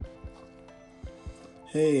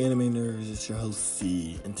Hey anime nerds, it's your host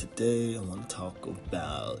C, and today I want to talk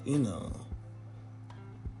about,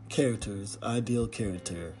 characters, ideal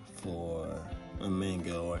character for a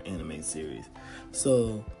manga or anime series.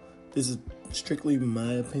 So, this is strictly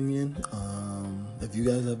my opinion. If you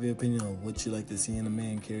guys have your opinion on what you like to see in a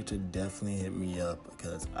main character, definitely hit me up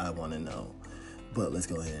because I want to know. But let's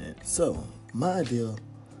go ahead. So, my ideal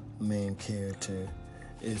main character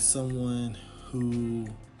is someone who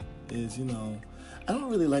is, I don't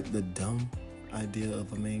really like the dumb idea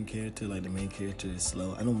of a main character. Like, the main character is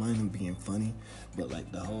slow. I don't mind him being funny, but like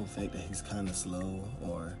the whole fact that he's kind of slow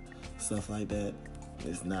or stuff like that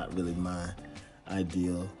is not really my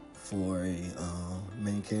ideal for a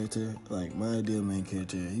main character. Like, my ideal main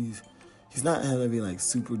character, he's not having to be like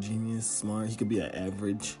super genius, smart. He could be an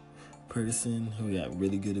average person who got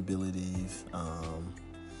really good abilities.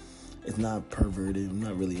 It's not perverted. I'm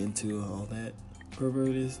not really into all that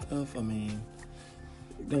perverted stuff. I mean,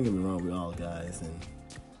 don't get me wrong, we all guys,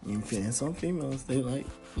 and some females, they like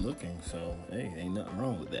looking, so hey, ain't nothing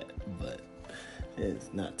wrong with that, but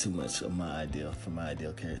it's not too much of my ideal for my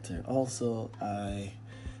ideal character. Also, I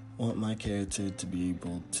want my character to be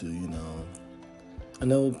able to, I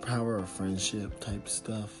know power of friendship type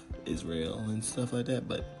stuff is real and stuff like that,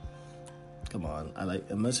 but come on,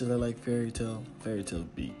 as much as I like Fairy Tail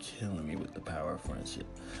be killing me with the power of friendship.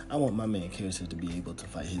 I want my main character to be able to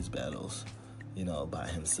fight his battles, by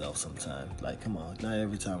himself sometimes. Like, come on, not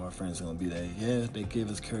every time our friends are gonna be there. Yeah, they give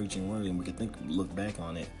us courage and worry, and we can look back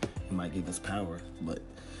on it. It might give us power, but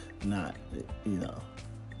not,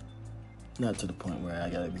 not to the point where I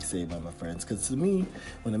gotta be saved by my friends. Because to me,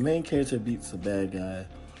 when the main character beats a bad guy,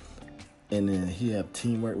 and then he have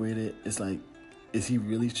teamwork with it, it's like, is he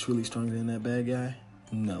really truly stronger than that bad guy?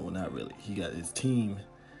 No, not really. He got his team.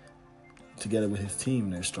 Together with his team,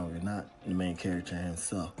 they're stronger, not the main character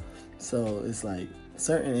himself. So it's like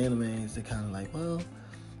certain animes, they're kind of like, well,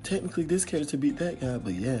 technically this character beat that guy,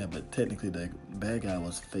 but technically the bad guy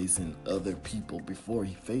was facing other people before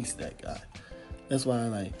he faced that guy. That's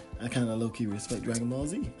why I kind of low-key respect Dragon Ball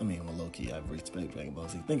Z. Low-key, I respect Dragon Ball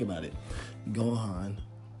Z. Think about it. Gohan,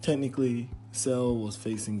 technically, Cell was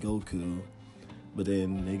facing Goku, but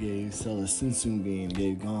then they gave Cell a Sensun Bean and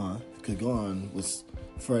gave Gohan, because Gohan was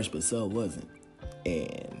fresh, but Cell wasn't.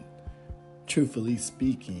 And truthfully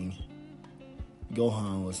speaking,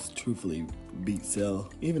 Gohan was truthfully beat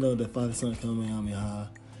Cell, even though the father-son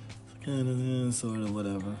Kamehameha kind of sort of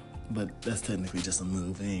whatever. But that's technically just a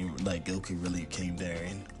move. It ain't like Goku really came there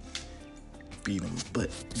and beat him. But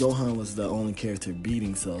Gohan was the only character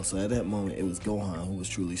beating Cell, so at that moment it was Gohan who was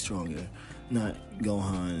truly stronger, not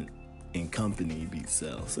Gohan and company beat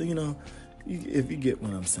Cell. So if you get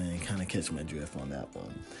what I'm saying, kind of catch my drift on that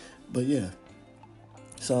one. But yeah,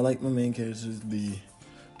 so I like my main characters to be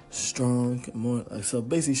strong,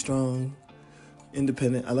 basically strong,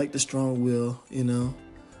 independent. I like the strong will, and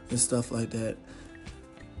stuff like that.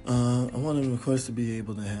 I want him, of course, to be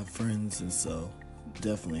able to have friends, and so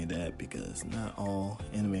definitely that, because not all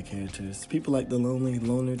anime characters, people like the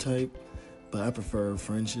loner type, but I prefer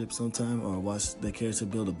friendship sometimes, or watch the character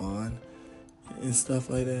build a bond and stuff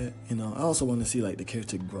like that. I also want to see the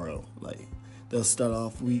character grow. Like, they'll start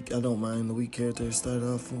off weak. I don't mind the weak characters start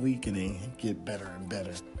off weak and then get better and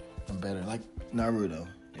better and better. Like Naruto.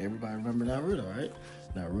 Everybody remember Naruto, right?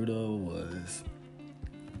 Naruto was,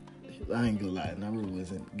 I ain't gonna lie, Naruto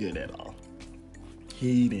wasn't good at all.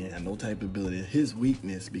 He didn't have no type of ability. His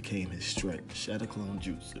weakness became his strength. Shadow Clone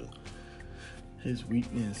Jutsu. His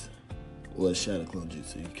weakness was Shadow Clone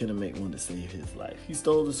Jutsu. He couldn't make one to save his life. He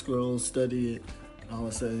stole the scroll, studied it. All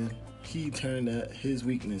of a sudden, he turned his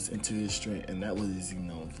weakness into his strength, and that was he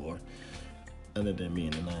known for, other than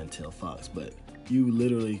being a nine-tailed fox. But you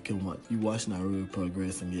literally can watch Naruto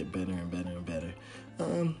progress and get better and better and better.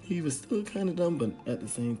 He was still kind of dumb, but at the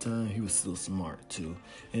same time, he was still smart too.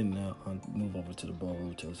 And now, move over to the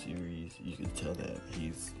Boruto series, you can tell that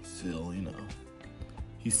he's still,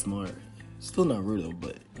 he's smart. Still Naruto,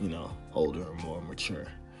 but, older and more mature.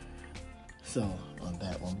 So, on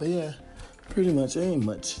that one. But yeah, pretty much, there ain't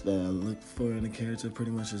much that I look for in a character. Pretty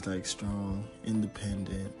much is strong,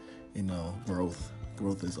 independent, growth.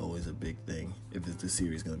 Growth is always a big thing if the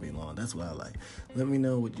series going to be long. That's what I like. Let me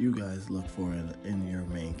know what you guys look for in your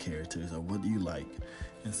main characters, or what do you like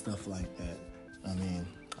and stuff like that.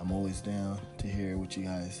 I'm always down to hear what you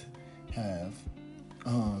guys have.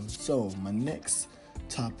 So, my next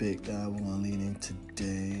topic that I want to lead in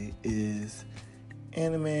today is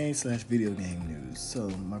anime/video game news. So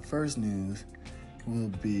my first news will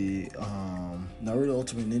be Naruto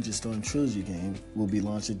Ultimate Ninja Storm Trilogy game will be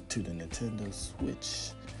launched to the Nintendo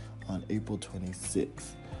Switch on April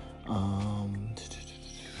 26th.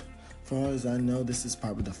 far as I know, this is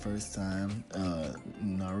probably the first time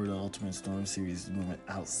Naruto Ultimate Storm series is moving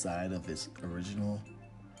outside of its original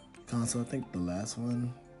console. I think the last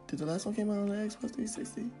one came out on the Xbox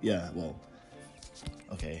 360? Yeah, well,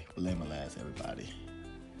 okay, blame my last, everybody.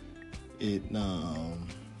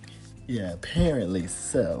 Apparently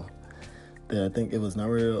so. I think it was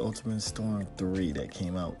Naruto Ultimate Storm 3 that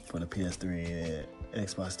came out for the PS3 and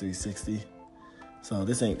Xbox 360. So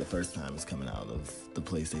this ain't the first time it's coming out of the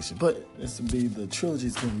PlayStation, but the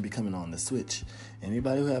trilogy's going to be coming on the Switch.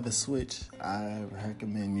 Anybody who have a Switch, I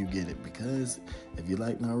recommend you get it, because if you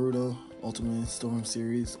like Naruto Ultimate Storm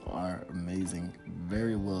series, are amazing,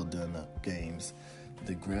 very well done games.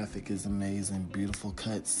 The graphic is amazing, beautiful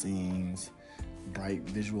cutscenes, bright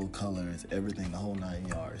visual colors, everything, the whole 9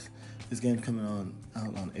 yards. This game's coming out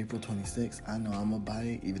on April 26th. I know I'm gonna buy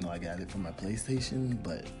it, even though I got it from my PlayStation,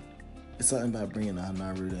 but it's something about bringing a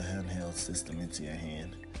Naruto handheld system into your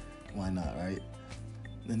hand. Why not, right?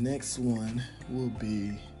 The next one will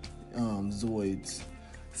be Zoids.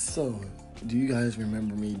 So, do you guys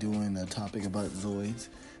remember me doing a topic about Zoids?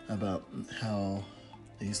 About how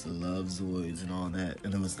I used to love Zoids and all that.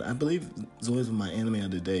 And I believe Zoids was my anime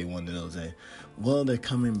of the day one of those days. Well, they're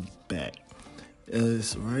coming back.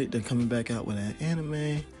 It's right, they're coming back out with an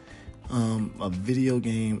anime, a video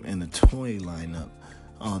game, and a toy lineup.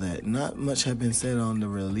 All that. Not much have been said on the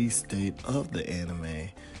release date of the anime,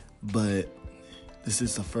 but this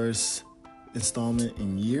is the first installment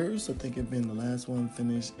in years. I think the last one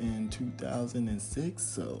finished in 2006.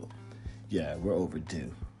 So, yeah, we're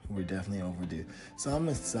overdue. We're definitely overdue. So I'm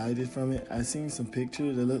excited from it. I seen some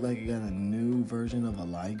pictures that look like it got a new version of a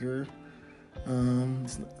Liger.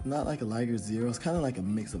 It's not like a Liger Zero. It's kind of like a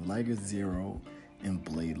mix of Liger Zero and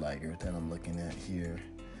Blade Liger that I'm looking at here.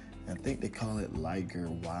 I think they call it Liger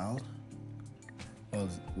Wild. Or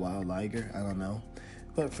Wild Liger, I don't know.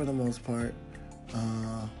 But for the most part,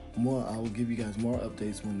 I will give you guys more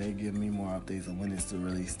updates when they give me more updates on when it's the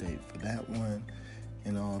release date for that one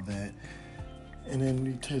and all that. And then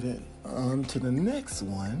we take it on to the next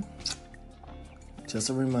one. Just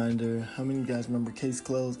a reminder, how many of you guys remember Case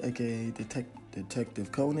Closed, aka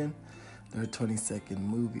Detective Conan? Their 22nd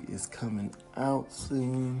movie is coming out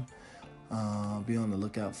soon. Be on the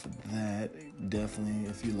lookout for that. Definitely,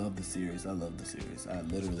 if you love the series, I love the series. I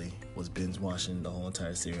literally was binge watching the whole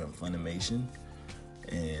entire series on Funimation,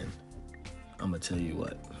 and I'm gonna tell you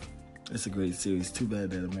what, it's a great series. Too bad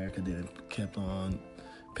that America didn't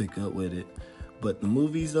pick up with it. But the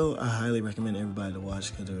movies, though, I highly recommend everybody to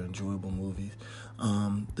watch because they're enjoyable movies.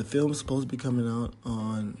 The film is supposed to be coming out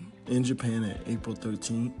in Japan at April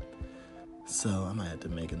 13th, so I might have to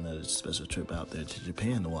make another special trip out there to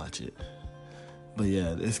Japan to watch it. But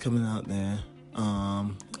yeah, it's coming out there. I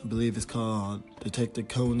believe it's called Detective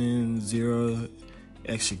Conan Zero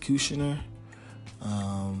Executioner.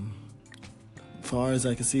 Far as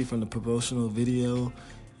I can see from the promotional video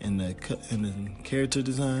and the character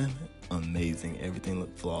design, amazing. Everything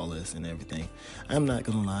looked flawless and everything. I'm not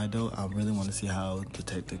gonna lie though, I really want to see how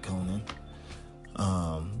Detective Conan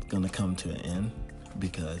gonna come to an end,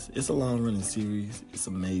 because it's a long running series. It's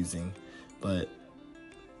amazing, but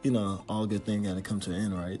all good things gotta come to an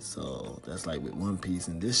end, right? So that's like with One Piece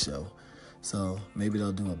and this show. So maybe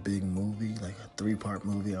they'll do a big movie, like a 3-part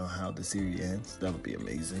movie on how the series ends. That would be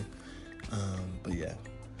amazing. But yeah,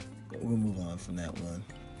 we'll move on from that one.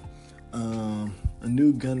 A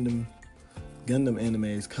new Gundam anime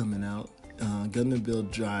is coming out. Gundam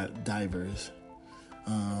Build Divers.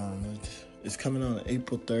 It's coming on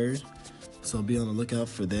April 3rd, so be on the lookout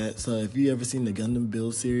for that. So if you ever seen the Gundam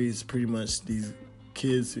Build series, pretty much these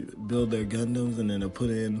kids build their Gundams and then they'll put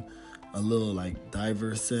in a little like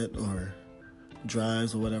diver set or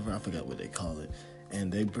drives or whatever. I forgot what they call it. And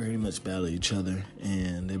they pretty much battle each other,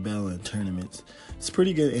 and they battle in tournaments. It's a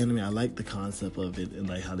pretty good anime. I like the concept of it and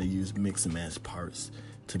like how they use mix and match parts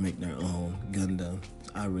to make their own Gundam.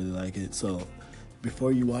 I really like it. So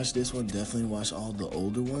before you watch this one, definitely watch all the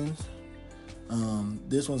older ones.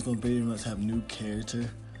 This one's gonna pretty much have new character.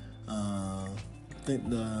 I think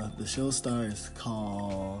the show star is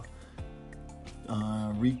called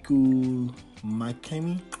Riku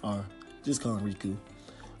Makemi, or just call him Riku.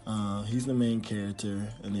 He's the main character,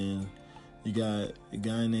 and then you got a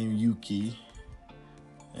guy named Yuki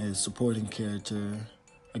as supporting character,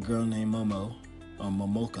 a girl named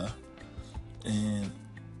Momoka, and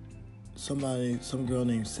some girl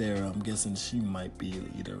named Sarah. I'm guessing she might be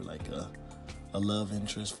either like a love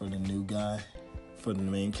interest for the new guy, for the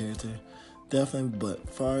main character. Definitely, but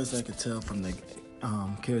far as I could tell from the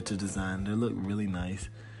character design, they look really nice,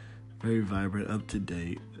 very vibrant, up to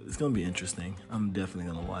date. It's gonna be interesting. I'm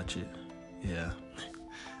definitely gonna watch it. Yeah.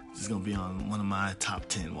 It's gonna be on one of my top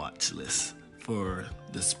 10 watch lists for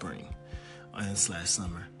the spring and /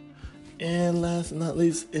 summer. And last but not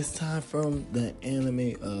least, it's time for the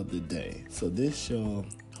anime of the day. So this show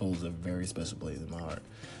holds a very special place in my heart.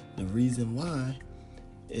 The reason why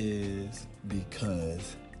is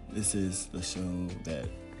because this is the show that,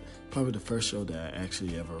 probably the first show that I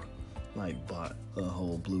actually ever bought a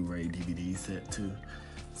whole Blu-ray DVD set to.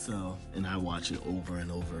 So, and I watch it over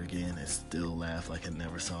and over again and still laugh like I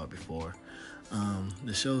never saw it before.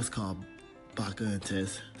 The show is called Baka and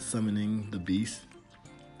Test Summoning the Beast.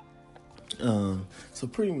 So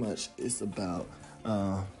pretty much it's about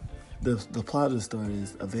the plot of the story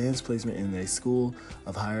is advanced placement in a school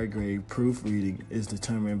of higher grade proofreading is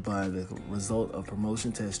determined by the result of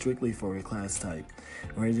promotion tests strictly for a class type,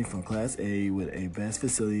 ranging from Class A with a best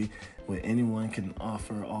facility where anyone can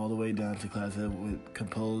offer all the way down to Class F with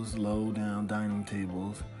composed low-down dining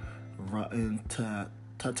tables, rotten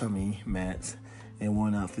tatami mats, and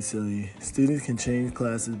worn-out facility. Students can change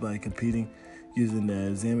classes by competing using the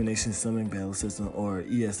Examination Summoning Battle System, or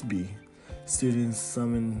ESB. Students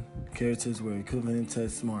summon characters with equivalent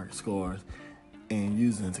test mark scores and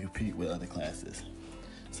use them to compete with other classes.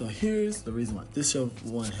 So here's the reason why. This show,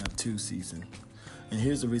 one, have 2 seasons. And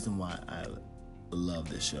here's the reason why I love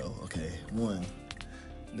this show. Okay, one,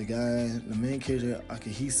 the main character,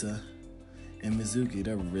 Akihisa, and Mizuki,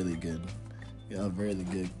 they're really good. Really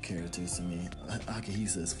good characters to me.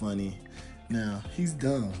 Akihisa is funny. Now, he's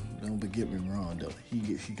dumb. Don't get me wrong, though.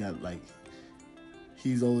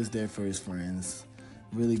 He's always there for his friends.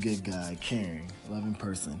 Really good guy, caring, loving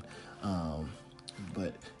person.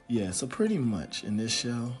 But yeah, so pretty much in this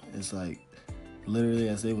show, it's literally,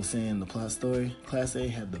 as they were saying, the plot story, Class A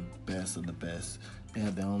had the best of the best. They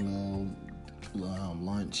had their own little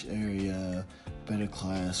lunch area, better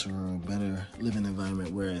classroom, better living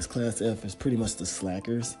environment, whereas Class F is pretty much the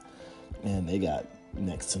slackers, and they got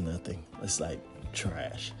next to nothing. It's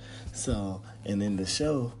trash. So, and in the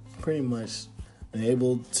show, pretty much they're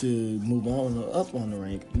able to move on up on the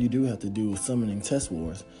rank. You do have to do summoning test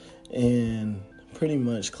wars, and pretty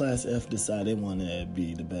much Class F decided they want to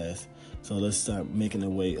be the best. So let's start making their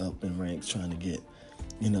way up in ranks, trying to get,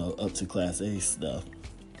 up to Class A stuff.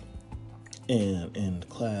 And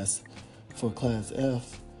for Class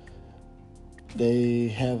F, they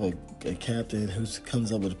have a captain who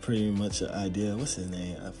comes up with pretty much an idea. What's his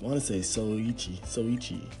name? I want to say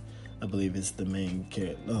Soichi. I believe it's the main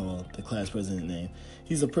character. No, the class president name.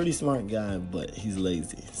 He's a pretty smart guy, but he's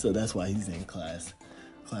lazy. So that's why he's in Class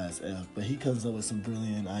F. But he comes up with some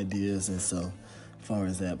brilliant ideas, and so far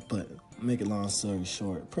as that. But make it long story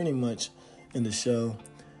short, pretty much in the show,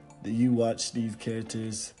 that you watch these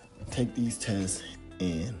characters take these tests,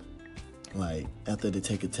 and after they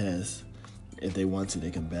take a test, if they want to,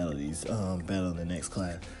 they can battle the next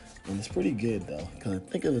class. And it's pretty good, though, because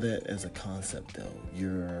think of that as a concept, though.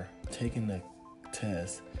 You're taking the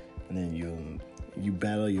test, and then you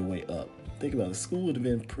battle your way up. Think about it. School would have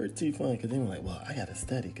been pretty fun, because they were like, well, I got to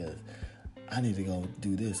study, because I need to go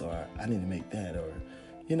do this, or I need to make that, or,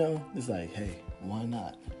 it's hey, why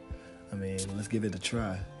not? I mean, let's give it a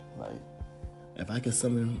try. If I could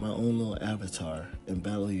summon my own little avatar and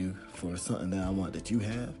battle you for something that I want that you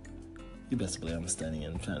have, you best believe I'm studying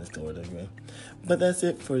and trying to score it anyway. But that's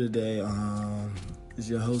it for today. This is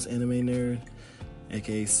your host, Anime Nerd,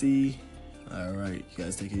 aka C. Alright, you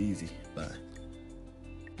guys take it easy. Bye.